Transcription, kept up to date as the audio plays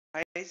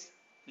Guys,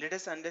 let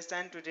us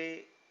understand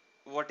today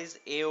what is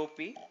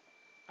AOP.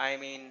 I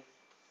mean,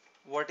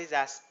 what is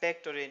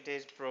aspect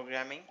oriented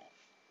programming.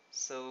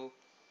 So,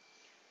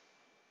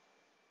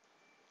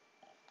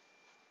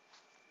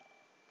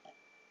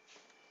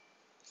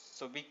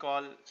 we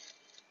call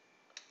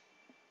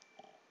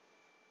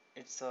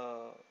it's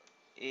a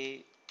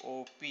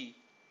AOP,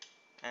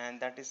 and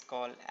that is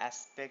called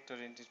aspect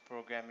oriented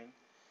programming.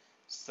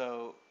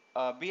 So,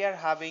 we are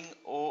having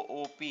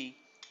OOP,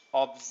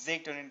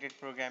 object oriented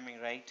programming,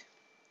 right?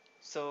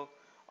 So,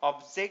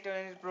 object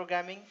oriented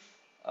programming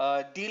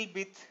deal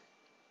with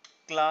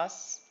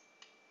class,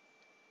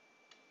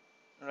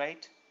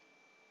 right,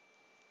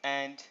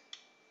 and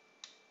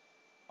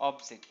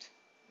object,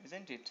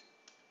 isn't it?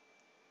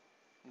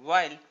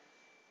 While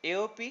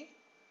AOP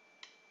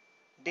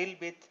deal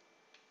with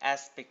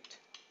aspect.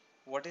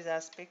 What is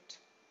aspect?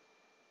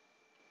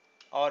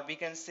 Or we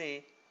can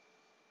say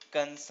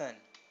concern.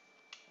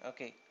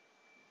 Okay.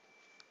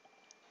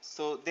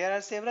 So there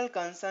are several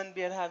concern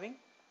we are having,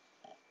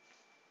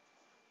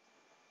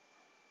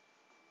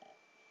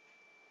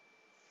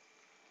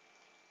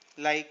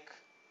 like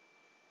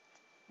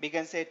we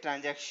can say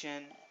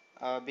transaction,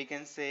 we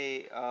can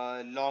say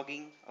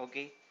logging,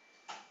 okay,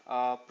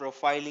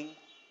 profiling,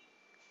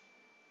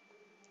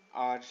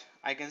 or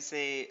I can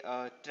say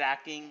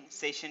tracking,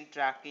 session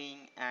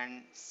tracking,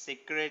 and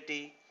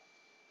security.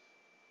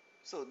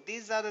 So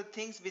these are the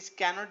things which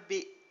cannot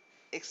be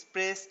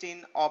expressed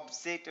in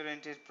object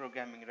oriented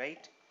programming,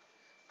 right?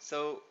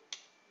 So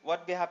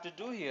what we have to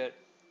do here,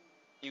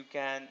 you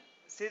can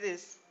see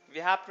this, we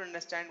have to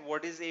understand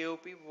what is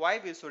AOP, why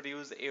we should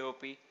use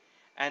AOP,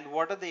 and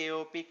what are the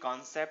AOP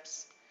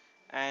concepts,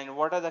 and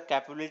what are the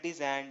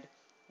capabilities and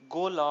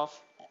goal of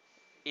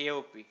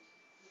AOP.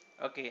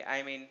 Okay,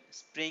 I mean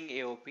Spring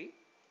AOP.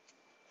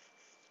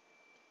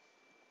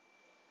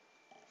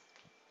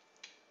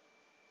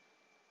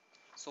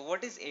 So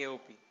what is AOP?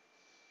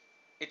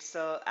 It's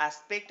a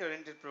aspect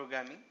oriented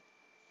programming,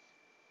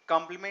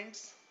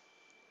 complements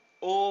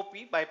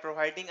OOP by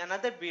providing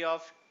another way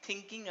of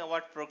thinking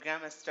about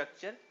program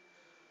structure,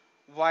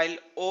 while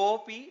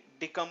OOP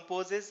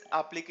decomposes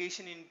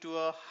application into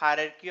a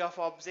hierarchy of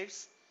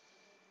objects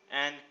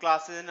and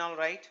classes and all,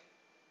 right.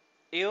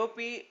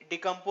 AOP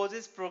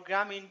decomposes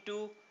program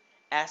into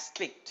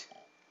aspect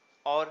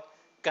or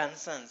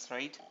concerns,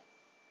 right.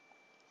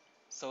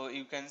 So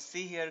you can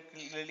see here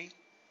clearly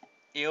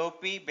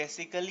AOP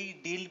basically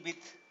deal with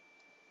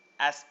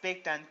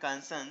aspect and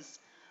concerns,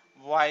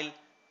 while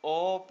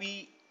OOP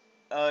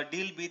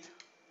deal with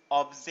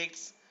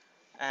objects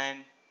and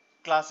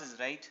classes,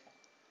 right.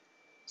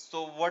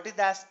 So what is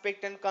the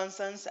aspect and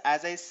concerns?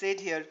 As I said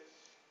here,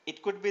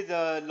 it could be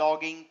the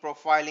logging,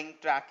 profiling,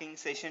 tracking,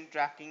 session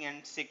tracking,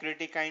 and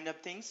security kind of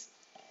things,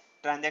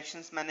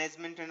 transactions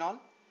management and all,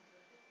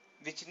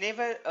 which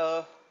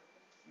never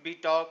be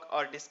talked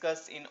or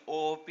discussed in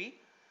OOP.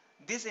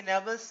 This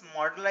enables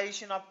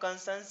modelization of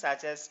concerns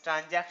such as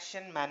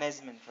transaction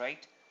management,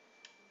 right?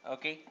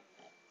 Okay,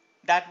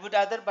 that would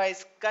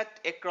otherwise cut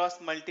across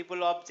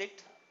multiple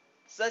objects.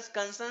 Such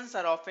concerns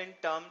are often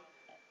termed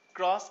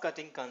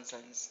cross-cutting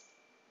concerns.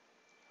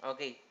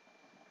 Okay,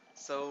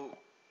 so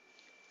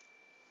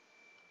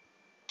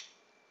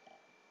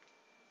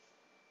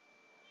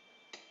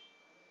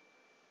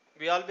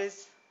we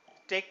always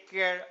take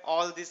care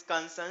all these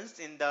concerns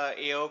in the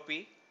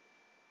AOP.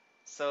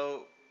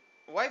 So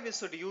why we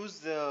should use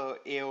the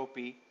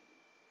AOP?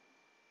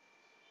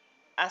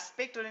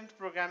 Aspect oriented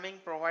programming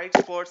provides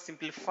for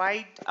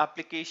simplified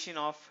application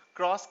of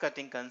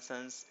cross-cutting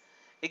concerns.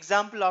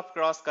 Example of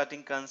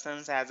cross-cutting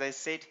concerns, as I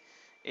said,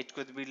 it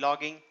could be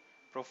logging,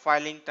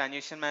 profiling,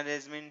 transaction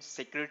management,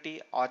 security,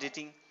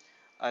 auditing,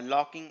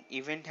 locking,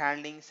 event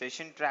handling,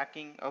 session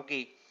tracking.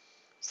 Okay,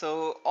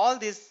 so all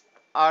these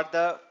are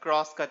the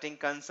cross-cutting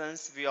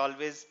concerns we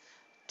always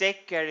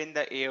take care in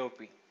the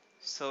AOP.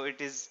 So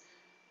it is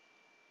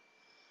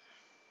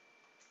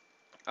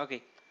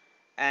okay,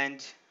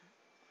 and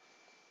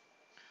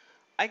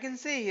I can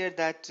say here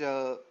that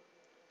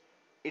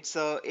it's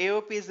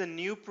AOP is a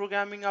new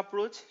programming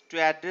approach to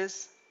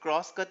address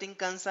cross-cutting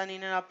concern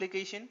in an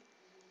application.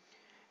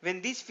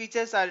 When these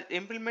features are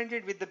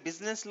implemented with the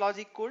business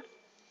logic code,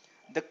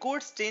 the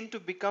codes tend to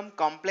become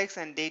complex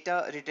and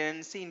data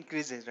redundancy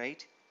increases,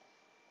 right?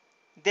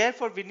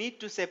 Therefore, we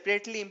need to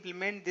separately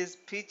implement these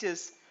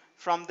features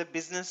from the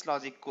business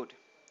logic code,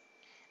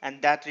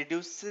 and that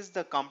reduces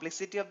the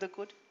complexity of the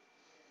code,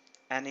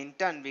 and in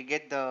turn we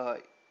get the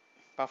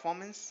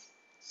performance.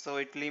 So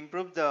it will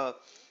improve the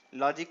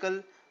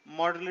logical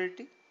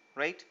modularity,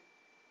 right?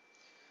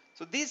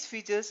 So these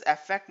features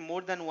affect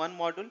more than one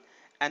module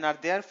and are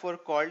therefore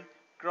called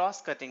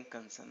cross-cutting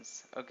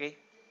concerns. Okay.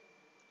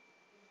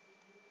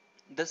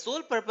 The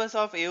sole purpose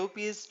of AOP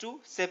is to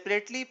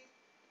separately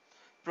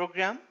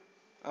program,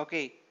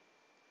 okay,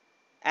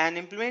 and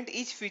implement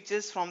each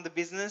features from the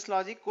business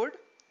logic code,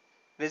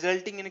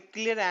 resulting in a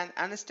clear and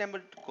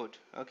understandable code.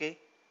 Okay.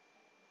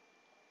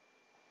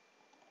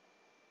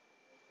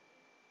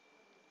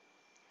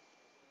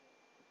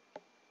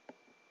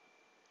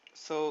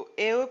 So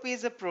AOP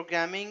is a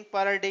programming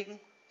paradigm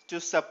to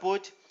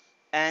support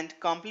and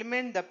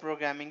complement the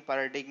programming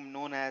paradigm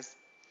known as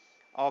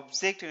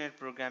object unit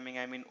programming,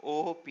 I mean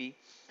OOP.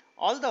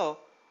 Although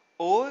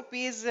OOP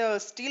is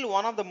still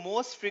one of the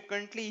most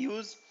frequently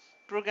used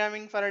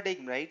programming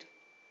paradigm, right,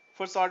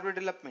 for software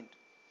development.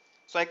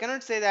 So I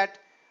cannot say that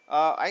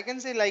I can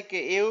say like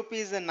AOP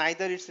is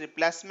neither its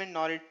replacement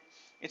nor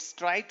it's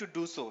try to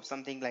do so,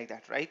 something like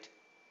that, right?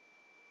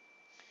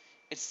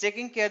 It's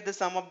taking care of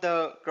some of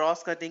the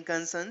cross-cutting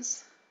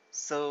concerns.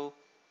 So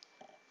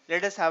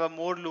let us have a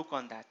more look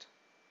on that.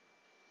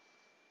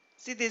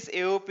 See these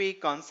AOP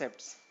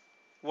concepts.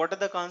 What are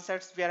the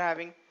concepts we are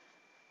having?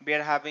 We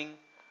are having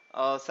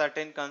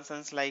certain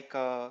concerns like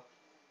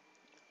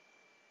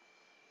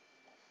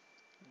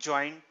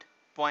joint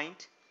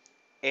point,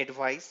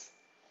 advice,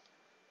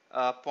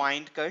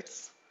 point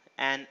cuts,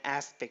 and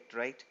aspect,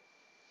 right?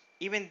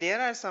 Even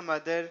there are some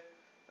other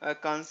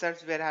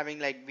concepts we are having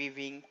like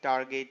weaving,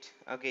 target,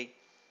 okay,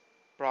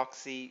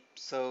 proxy,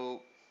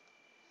 so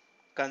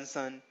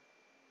concern.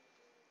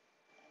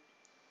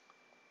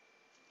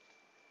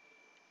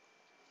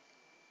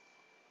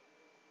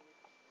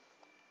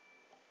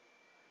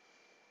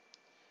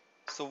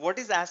 So what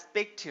is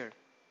aspect here?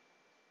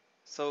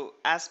 So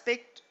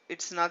aspect,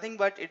 it's nothing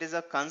but it is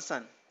a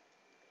concern.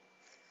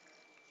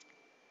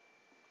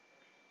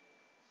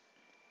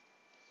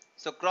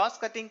 So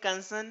cross-cutting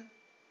concern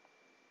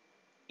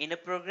in a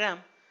program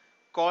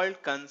called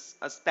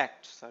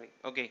aspect. Sorry.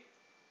 Okay.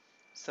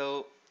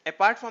 So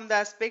apart from the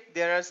aspect,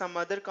 there are some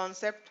other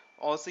concept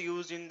also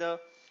used in the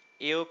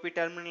AOP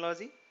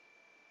terminology.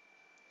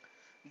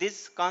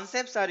 These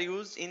concepts are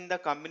used in the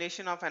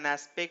combination of an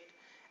aspect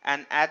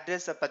and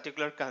address a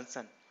particular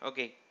concern.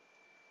 Okay.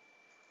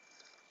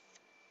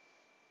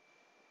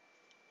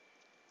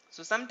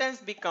 So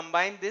sometimes we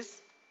combine this.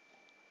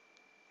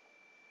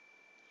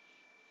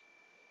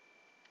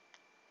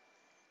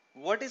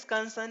 What is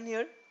concern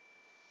here?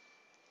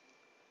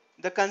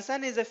 The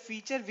concern is a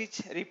feature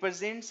which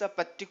represents a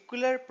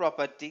particular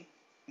property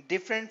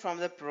different from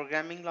the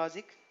programming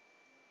logic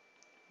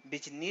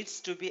which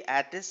needs to be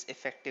addressed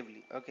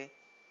effectively. Okay.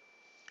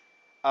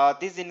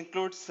 This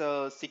includes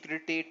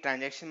security,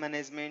 transaction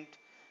management,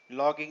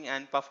 logging,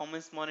 and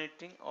performance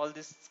monitoring. All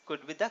this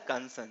could be the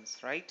concerns,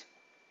 right?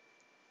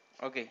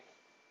 Okay.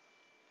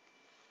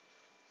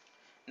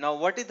 Now,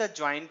 what is the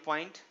join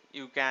point?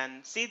 You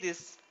can see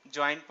this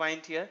join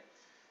point here,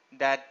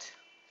 that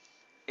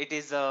it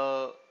is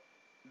a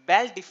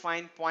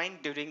well-defined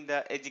point during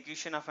the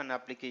execution of an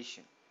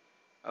application.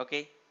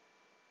 Okay.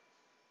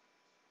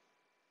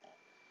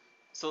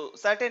 So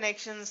certain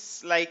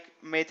actions like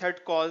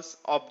method calls,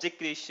 object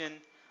creation,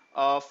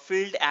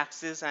 field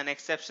access, and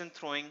exception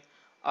throwing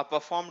are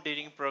performed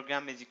during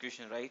program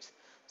execution, right?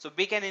 So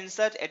we can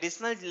insert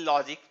additional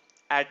logic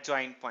at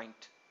join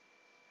point.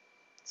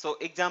 So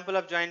example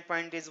of join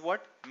point is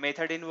what?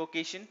 Method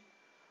invocation,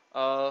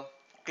 uh,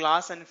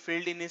 class and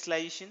field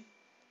initialization,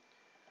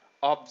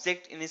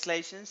 object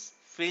initializations,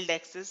 field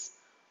access.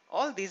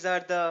 All these are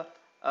the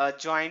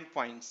join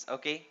points.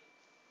 Okay.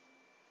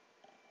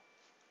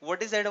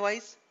 What is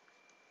advice?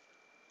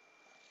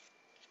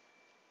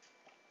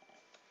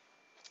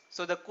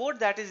 So the code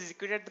that is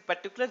executed at the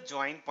particular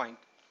join point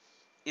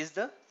is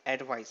the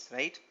advice,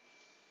 right?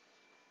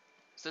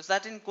 So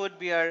certain code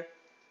we are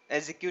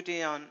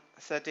executing on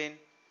certain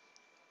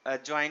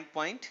join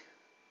point.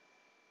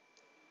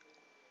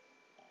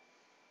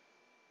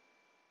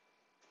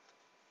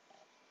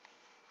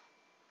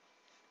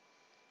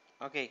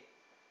 Okay.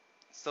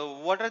 So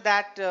what are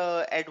that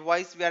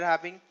advice we are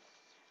having?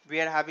 We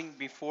are having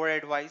before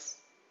advice,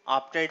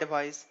 after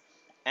advice,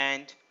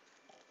 and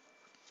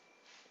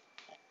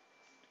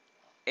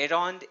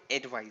around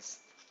advice.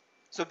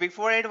 So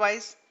before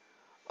advice,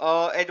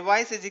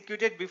 advice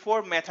executed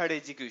before method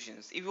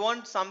executions. If you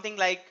want something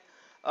like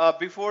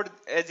before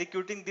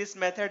executing this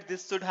method,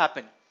 this should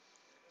happen.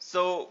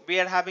 So we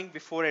are having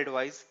before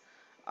advice,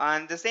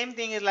 and the same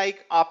thing is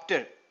like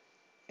after.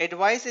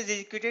 Advice is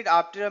executed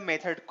after a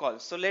method call.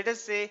 So let us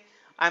say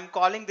I'm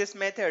calling this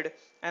method,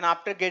 and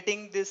after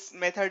getting this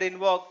method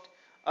invoked,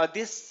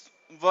 this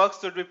work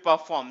should be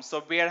performed.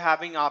 So we are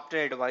having after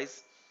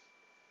advice.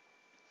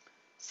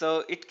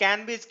 So it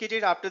can be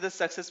executed after the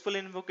successful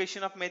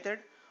invocation of method,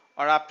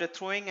 or after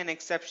throwing an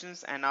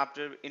exceptions and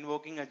after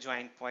invoking a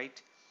join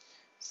point.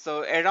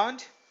 So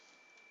around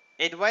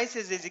advice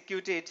is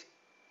executed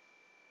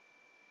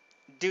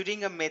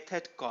during a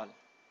method call.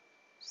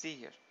 See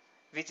here,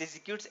 which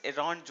executes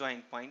around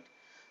join point.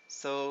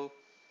 So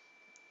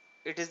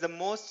it is the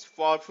most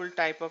powerful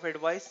type of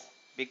advice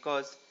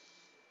because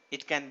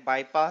it can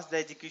bypass the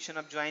execution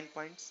of join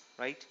points,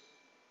 right?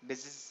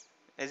 This is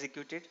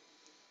executed.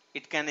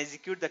 It can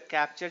execute the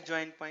capture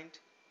join point,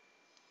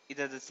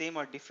 either the same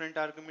or different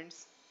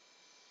arguments.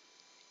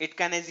 It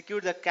can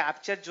execute the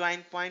capture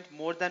join point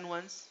more than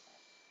once,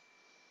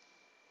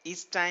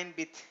 each time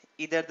with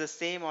either the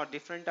same or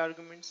different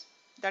arguments.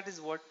 That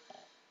is what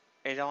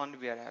around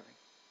we are having.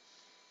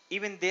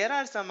 Even there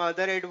are some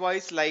other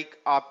advice like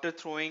after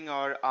throwing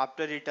or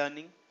after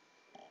returning.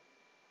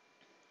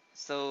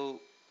 So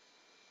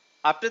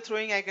after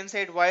throwing, I can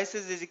say advice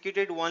is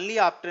executed only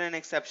after an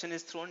exception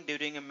is thrown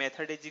during a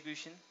method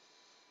execution.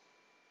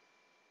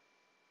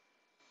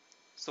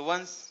 So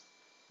once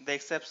the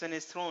exception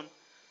is thrown,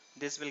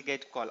 this will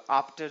get called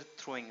after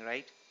throwing,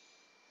 right?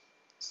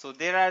 So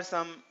there are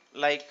some,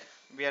 like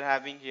we are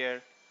having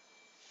here,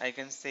 I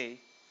can say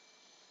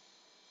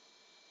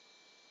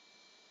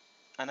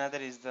another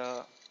is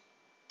the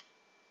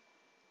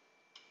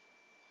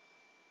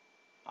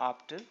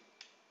after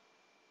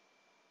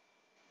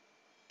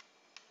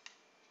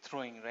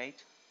throwing, right?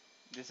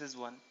 This is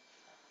one.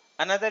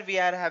 Another we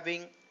are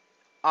having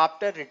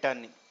after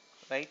returning,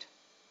 right?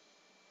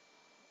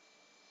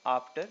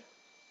 After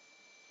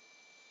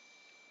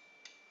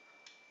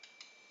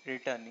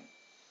returning.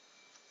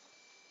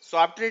 So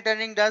after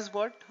returning does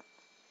what?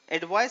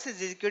 Advice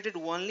is executed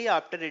only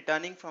after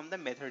returning from the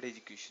method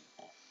execution.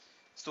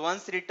 So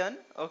once return,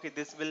 okay,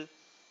 this will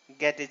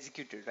get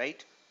executed,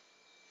 right?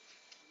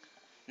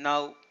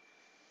 Now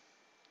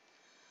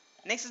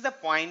next is the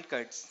point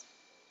cuts.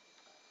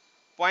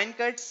 Point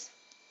cuts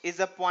is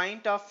a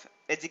point of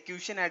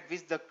execution at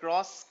which the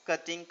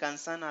cross-cutting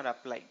concern are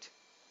applied.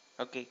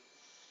 Okay,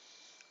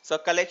 so a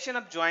collection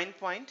of join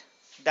point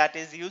that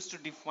is used to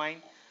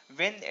define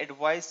when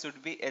advice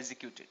should be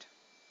executed.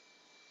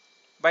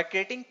 By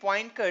creating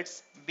point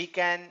cuts, we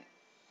can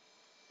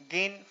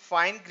gain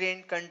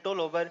fine-grained control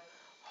over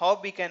how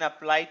we can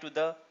apply to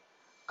the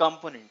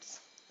components.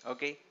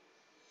 Okay,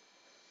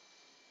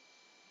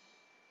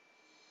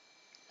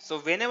 so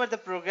whenever the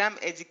program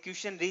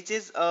execution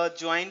reaches a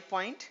join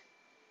point,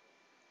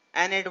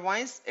 an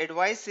advice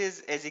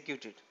is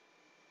executed.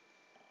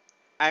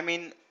 I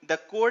mean, the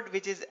code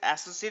which is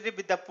associated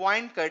with the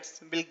point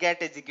cuts will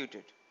get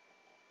executed.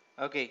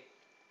 Okay,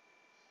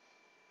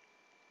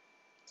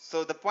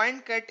 so the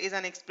point cut is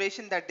an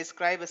expression that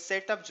describes a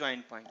set of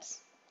join points.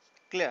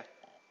 Clear?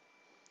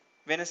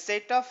 When a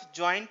set of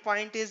join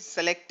point is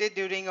selected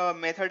during a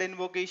method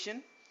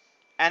invocation,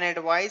 an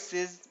advice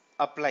is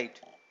applied.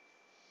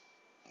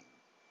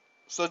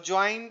 So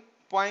join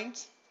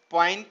points,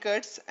 point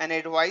cuts, and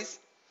advice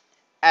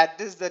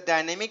address the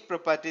dynamic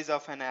properties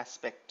of an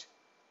aspect.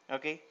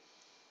 Okay,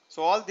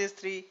 so all these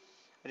three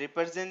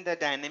represent the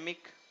dynamic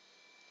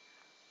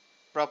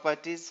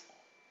properties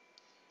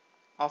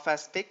of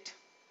aspect.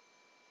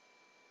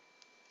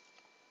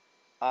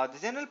 The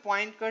general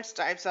point cuts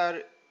types are,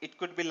 it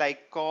could be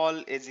like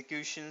call,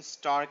 executions,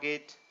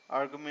 target,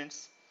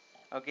 arguments.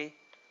 Okay,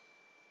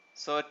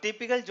 so a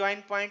typical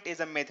join point is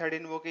a method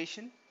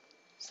invocation,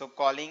 so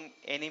calling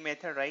any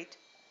method, right?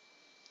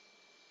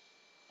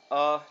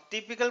 A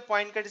typical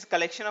point cut is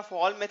collection of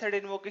all method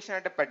invocation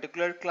at a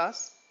particular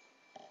class.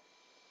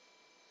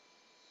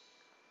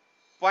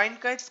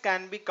 Point cuts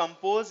can be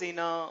composed in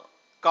a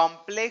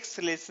complex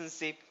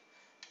relationship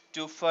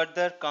to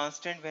further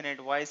constant when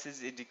advice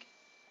is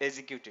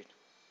executed.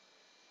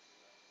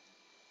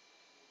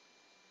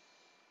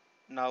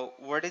 Now,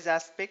 what is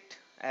aspect?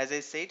 As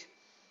I said,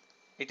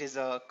 it is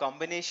a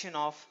combination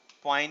of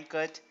point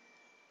cut,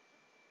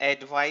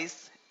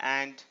 advice,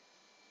 and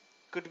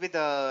could be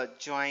the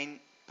join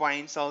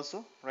points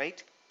also,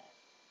 right?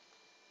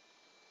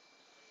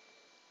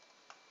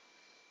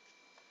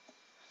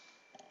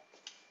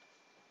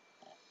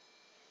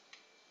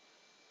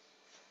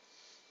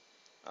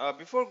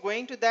 Before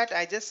going to that,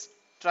 I just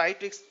try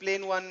to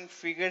explain one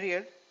figure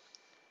here.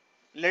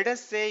 Let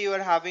us say you are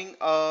having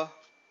a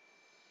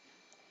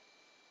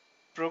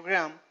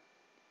program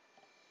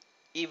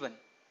even.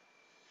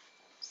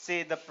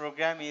 Say the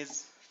program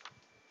is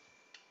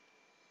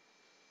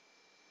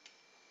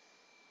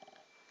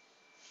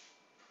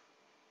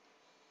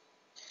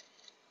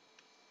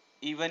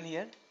even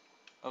here.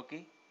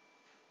 Okay,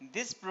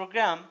 this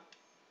program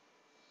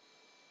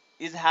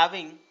is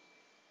having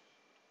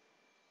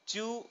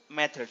two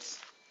methods.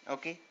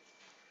 Okay,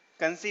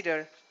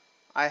 consider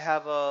I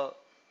have a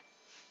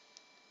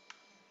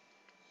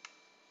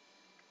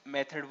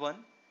method 1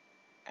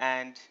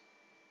 and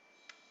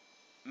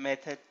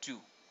method 2.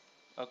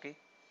 Okay,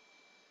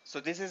 so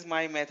this is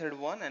my method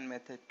 1 and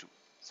method 2.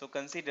 So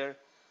consider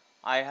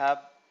I have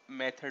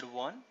method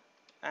 1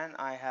 and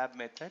I have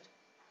method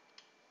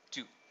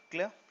 2.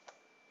 Clear?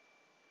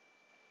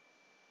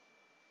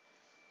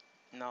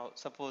 Now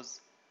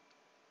suppose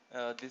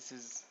this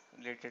is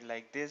related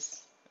like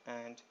this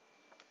and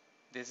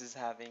this is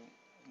having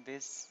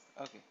this.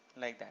 Okay,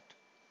 like that.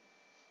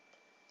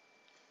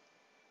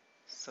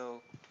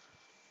 So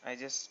I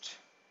just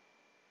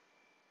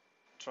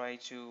try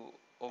to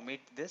omit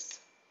this.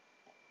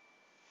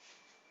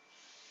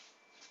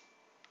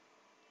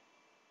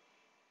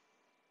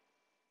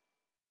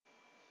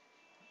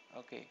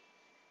 Okay,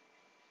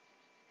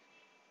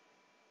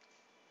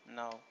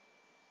 now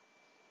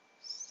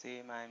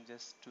same I am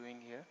just doing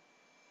here.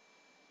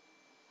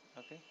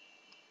 Okay,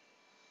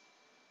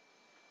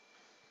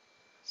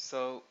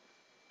 so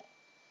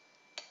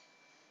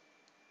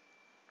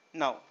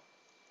now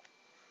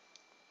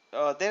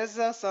there is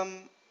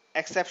some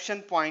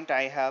exception point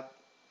I have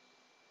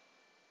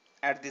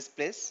at this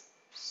place.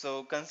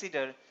 So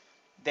consider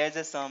there's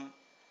a some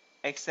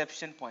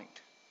exception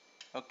point.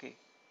 Okay,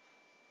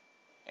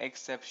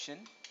 exception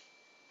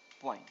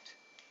point.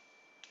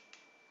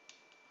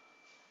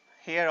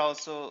 Here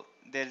also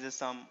there is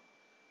some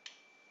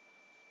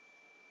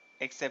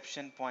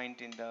exception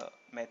point in the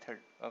method.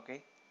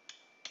 Okay,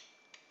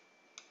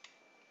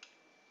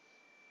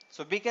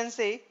 so we can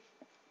say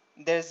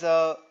there's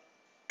a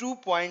 2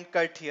 point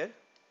cut here.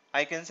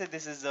 I can say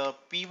this is a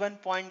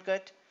P1 point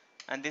cut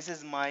and this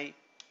is my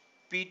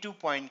P2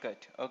 point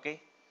cut.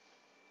 Okay,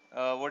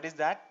 what is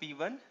that?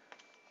 P1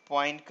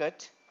 point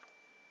cut.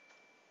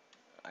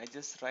 I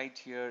just write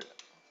here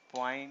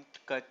point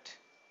cut,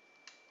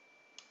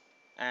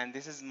 and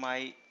this is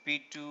my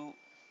P2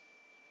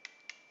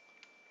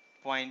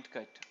 point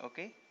cut.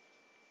 Okay,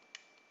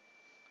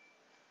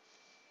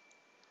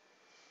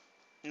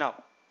 now,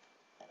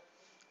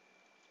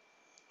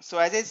 so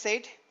as I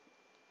said,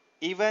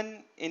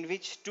 even in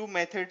which two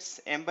methods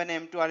M1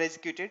 M2 are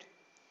executed,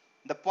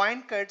 the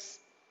point cuts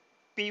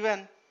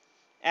P1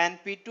 and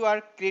P2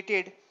 are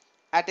created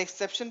at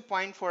exception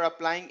point for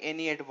applying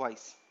any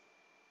advice.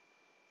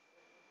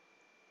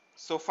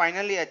 So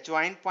finally a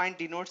joint point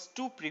denotes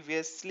two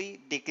previously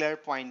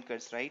declared point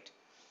cuts, right?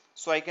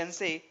 So I can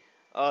say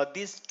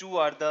these two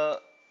are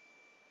the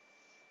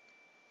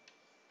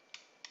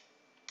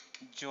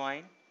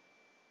joint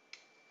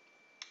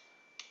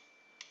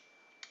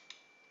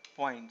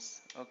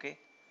points. Okay,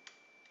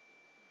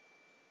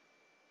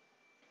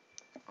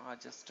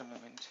 just a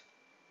moment.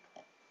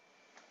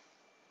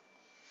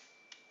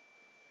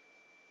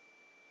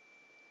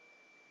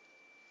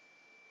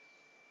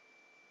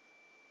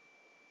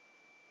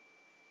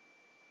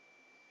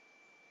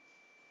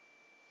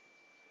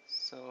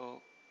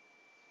 So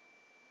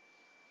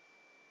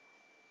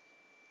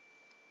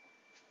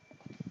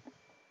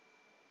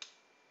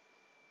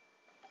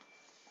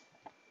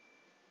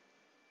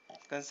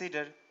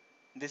consider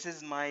this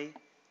is my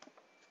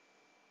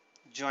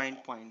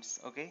joint points.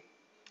 Okay,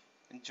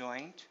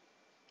 joint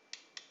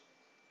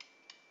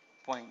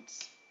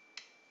points.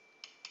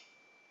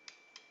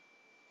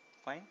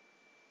 Fine.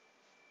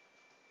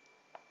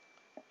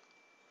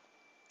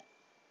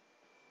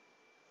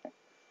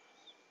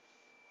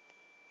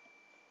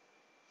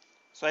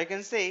 So I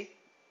can say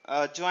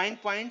joint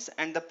points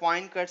and the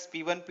point cuts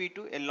P1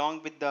 P2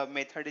 along with the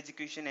method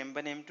execution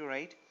M1 M2,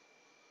 right?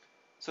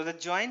 So the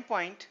joint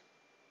point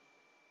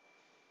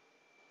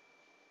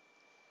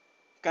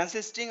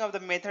consisting of the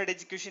method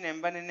execution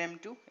M1 and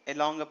M2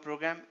 along a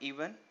program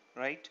E1,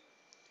 right?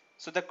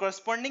 So the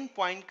corresponding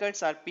point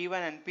cuts are P1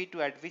 and P2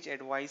 at which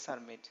advice are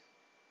made.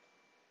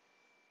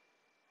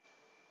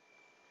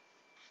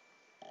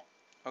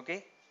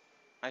 Okay,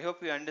 I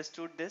hope you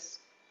understood this.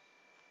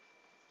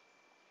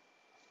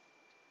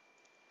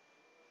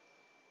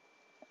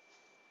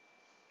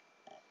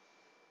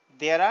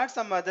 There are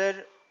some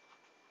other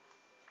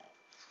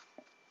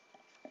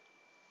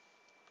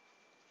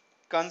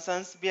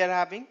concerns we are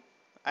having.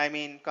 I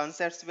mean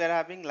concepts we are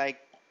having like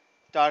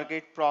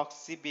target,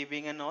 proxy,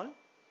 bibbing and all.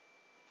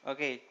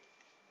 Okay,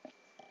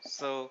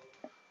 so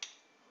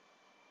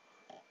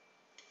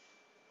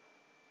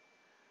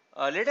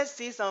let us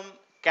see some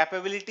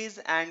capabilities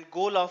and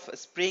goal of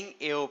Spring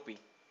AOP.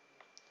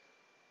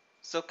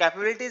 So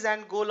capabilities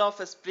and goal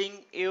of Spring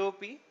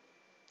AOP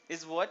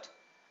is what?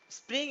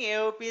 Spring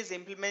AOP is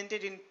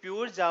implemented in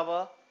pure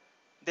Java.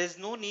 There is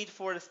no need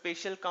for a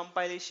special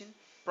compilation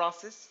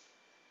process.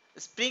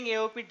 Spring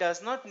AOP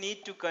does not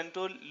need to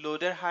control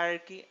loader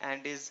hierarchy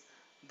and is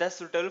thus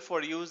suitable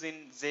for use in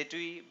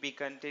Z2E, B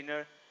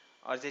container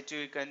or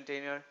Z2E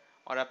container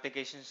or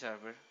application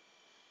server.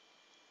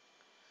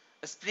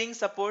 Spring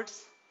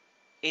supports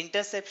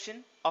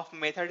interception of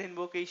method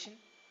invocation.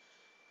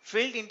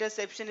 Field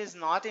interception is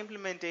not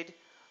implemented,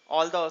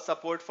 although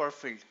support for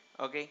field.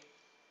 Okay,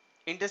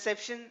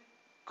 interception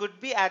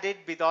could be added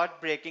without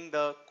breaking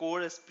the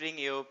core Spring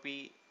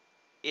AOP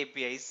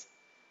APIs.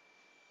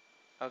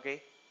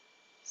 Okay,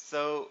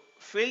 so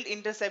field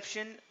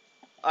interception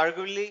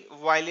arguably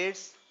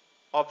violates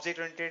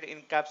object-oriented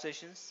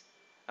encapsulations.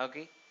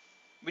 Okay,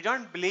 we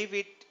don't believe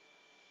it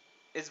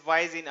is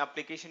wise in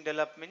application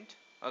development.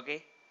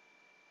 Okay,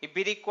 if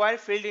we require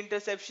field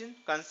interception,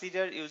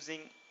 consider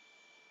using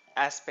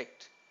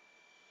aspect.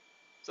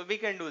 So we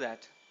can do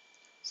that.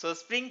 So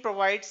Spring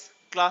provides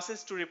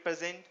classes to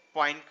represent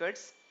point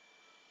cuts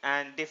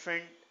and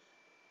different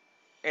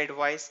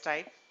advice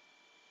type.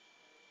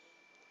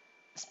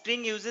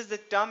 Spring uses the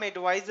term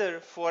advisor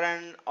for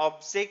an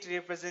object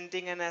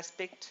representing an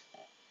aspect,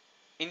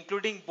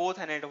 including both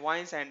an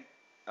advice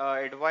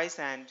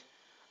and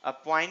a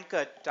point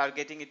cut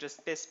targeting it to a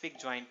specific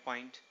joint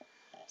point.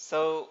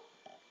 So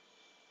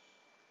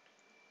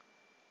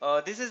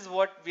this is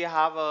what we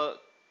have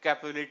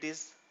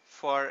capabilities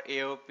for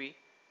AOP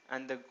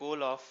and the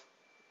goal of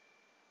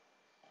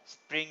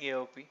Spring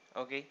AOP.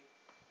 Okay.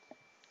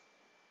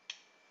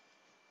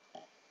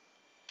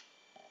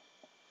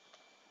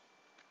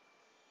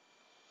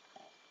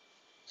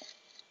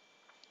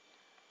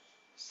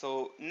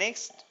 So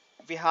next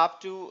we have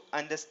to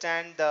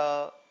understand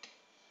the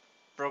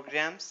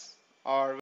programs or